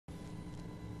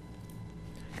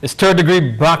It's Third Degree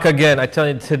back again. I tell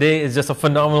you, today is just a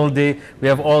phenomenal day. We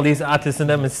have all these artists and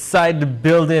them inside the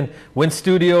building. Win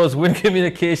Studios, Win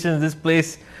Communications, this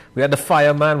place. We had the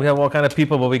fireman, we have all kind of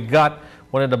people, but we got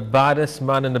one of the baddest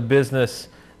man in the business,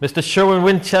 Mr. Shurwayne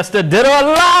Winchester, did it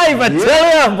live, I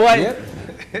tell you, boy.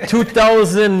 Yep.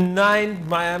 2009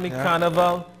 Miami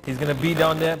Carnival. He's going to be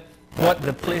down there. But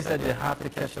the place that you have to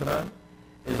catch the man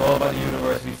is all about the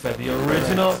University Fete. The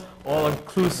original,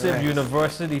 all-inclusive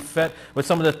University Fete with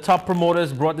some of the top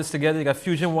promoters brought this together. You got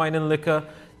Fusion Wine and Liquor,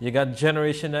 you got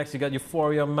Generation X, you got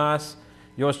Euphoria Mass,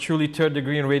 yours truly, Third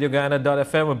Degree, and Radio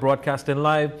Guyana.fm. We're broadcasting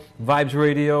live, Vibes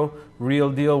Radio,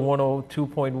 Real Deal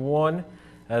 102.1,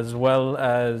 as well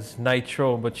as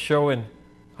Nitro. But Shurwayne,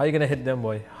 how you going to hit them,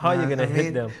 boy? How you going to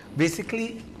hit them?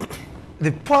 Basically,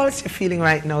 the pulse you're feeling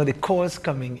right now, the calls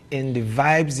coming in, the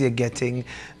vibes you're getting,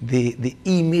 the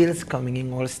emails coming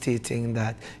in, all stating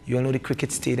that you all know the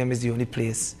cricket stadium is the only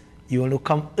place. You want to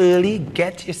come early,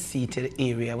 get your seated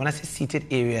area. When I say seated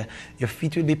area, your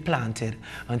feet will be planted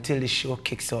until the show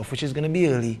kicks off, which is going to be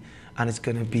early, and it's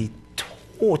going to be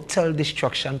total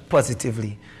destruction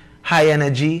positively. High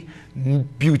energy,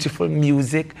 beautiful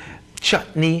music,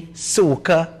 chutney,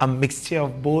 soca, a mixture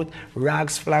of both,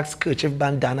 rags, flags, kerchief,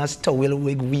 bandanas, towel,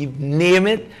 wig, weave, name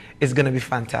it. It's going to be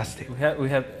fantastic. We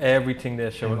have everything there,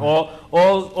 Shurwayne.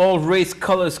 All race,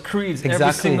 colors, creeds,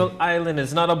 every single island.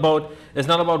 It's not about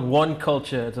one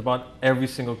culture. It's about every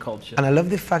single culture. And I love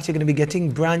the fact you're going to be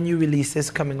getting brand new releases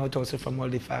coming out also from all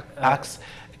the acts.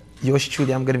 Yours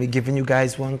truly, I'm going to be giving you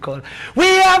guys one call. We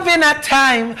having a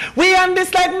time. We on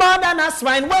this like more than a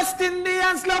swine. West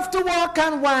Indians love to walk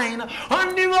and wine.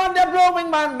 On the road, they're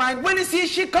blowing my mind. When you see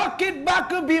she cock it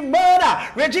back, it'll be murder.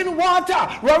 Raging water,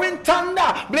 roaring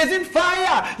thunder, blazing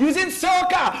fire, using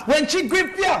soca. When she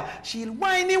grip you, she'll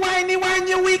whiny, whiny,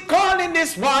 whiny. We calling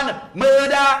this one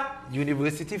murder.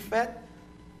 University Fete,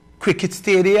 Cricket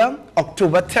Stadium,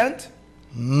 October 10th.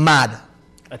 Mad.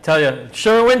 I tell you,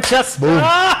 Shurwayne Winchester,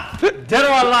 dead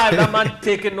or alive, that man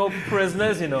taking no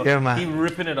prisoners, you know. Yeah, man. He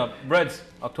ripping it up. Breads,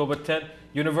 October 10th,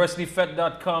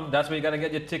 universityfete.com. That's where you got to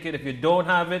get your ticket. If you don't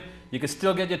have it, you can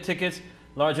still get your tickets.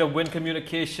 Larger Win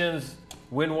Communications,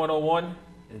 Win 101.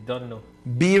 It's done now.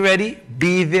 Be ready,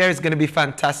 be there. It's going to be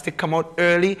fantastic. Come out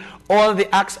early. All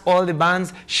the acts, all the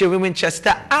bands, Shurwayne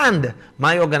Winchester, and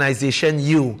my organization,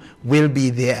 you will be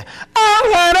there.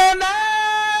 I wanna know.